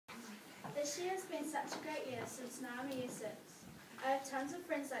This year has been such a great year since now I'm year 6. I have tons of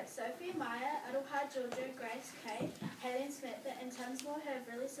friends like Sophie, Maya, Adelhard, Georgia, Grace, Kate, Haley and Samantha, and tons more who have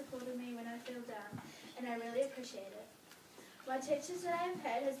really supported me when I feel down, and I really appreciate it. My teachers that I have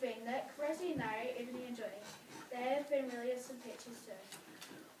had has been Nick, Rosie, Nari, Ebony and Joy. They have been really awesome teachers too.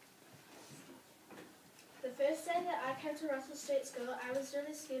 The first day that I came to Russell Street School, I was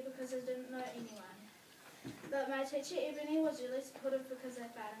really scared because I didn't know anyone. But my teacher Ebony was really supportive because I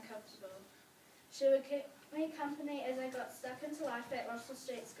felt uncomfortable. She would keep me company as I got stuck into life at Russell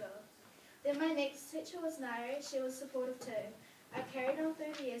Street School. Then my next teacher was Nari. She was supportive too. I carried on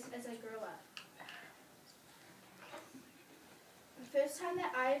through the years as I grew up. The first time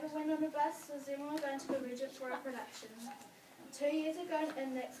that I ever went on a bus was when we were going to the Regent for our production. 2 years ago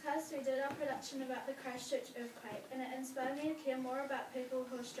in next class we did our production about the Christchurch earthquake, and it inspired me to care more about people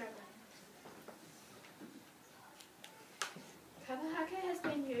who are struggling. Kapahake has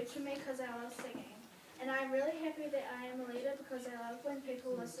been huge for me because I love singing, and I'm really happy that I am a leader because I love when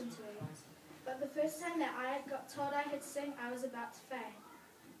people listen to me. But the first time that I got told I had to sing, I was about to faint.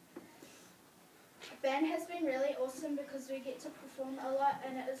 Band has been really awesome because we get to perform a lot,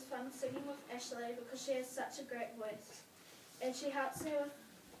 and it is fun singing with Ashley because she has such a great voice, and she helps me with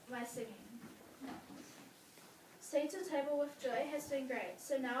my singing. Seed to Table with Joy has been great,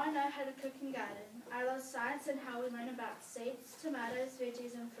 so now I know how to cook and garden. I love science and how we learn about seeds, tomatoes,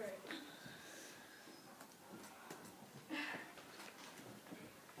 veggies and fruit.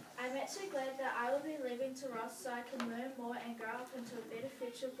 I'm actually glad that I will be leaving to Ross so I can learn more and grow up into a better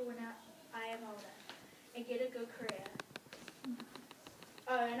future for when I am older and get a good career.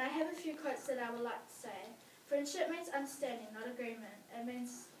 Oh, and I have a few quotes that I would like to say. Friendship means understanding, not agreement. It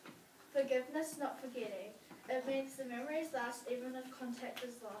means forgiveness, not forgetting. It means the memories last even if contact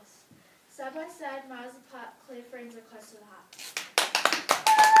is lost. Side by side, miles apart, clear friends are close to the heart.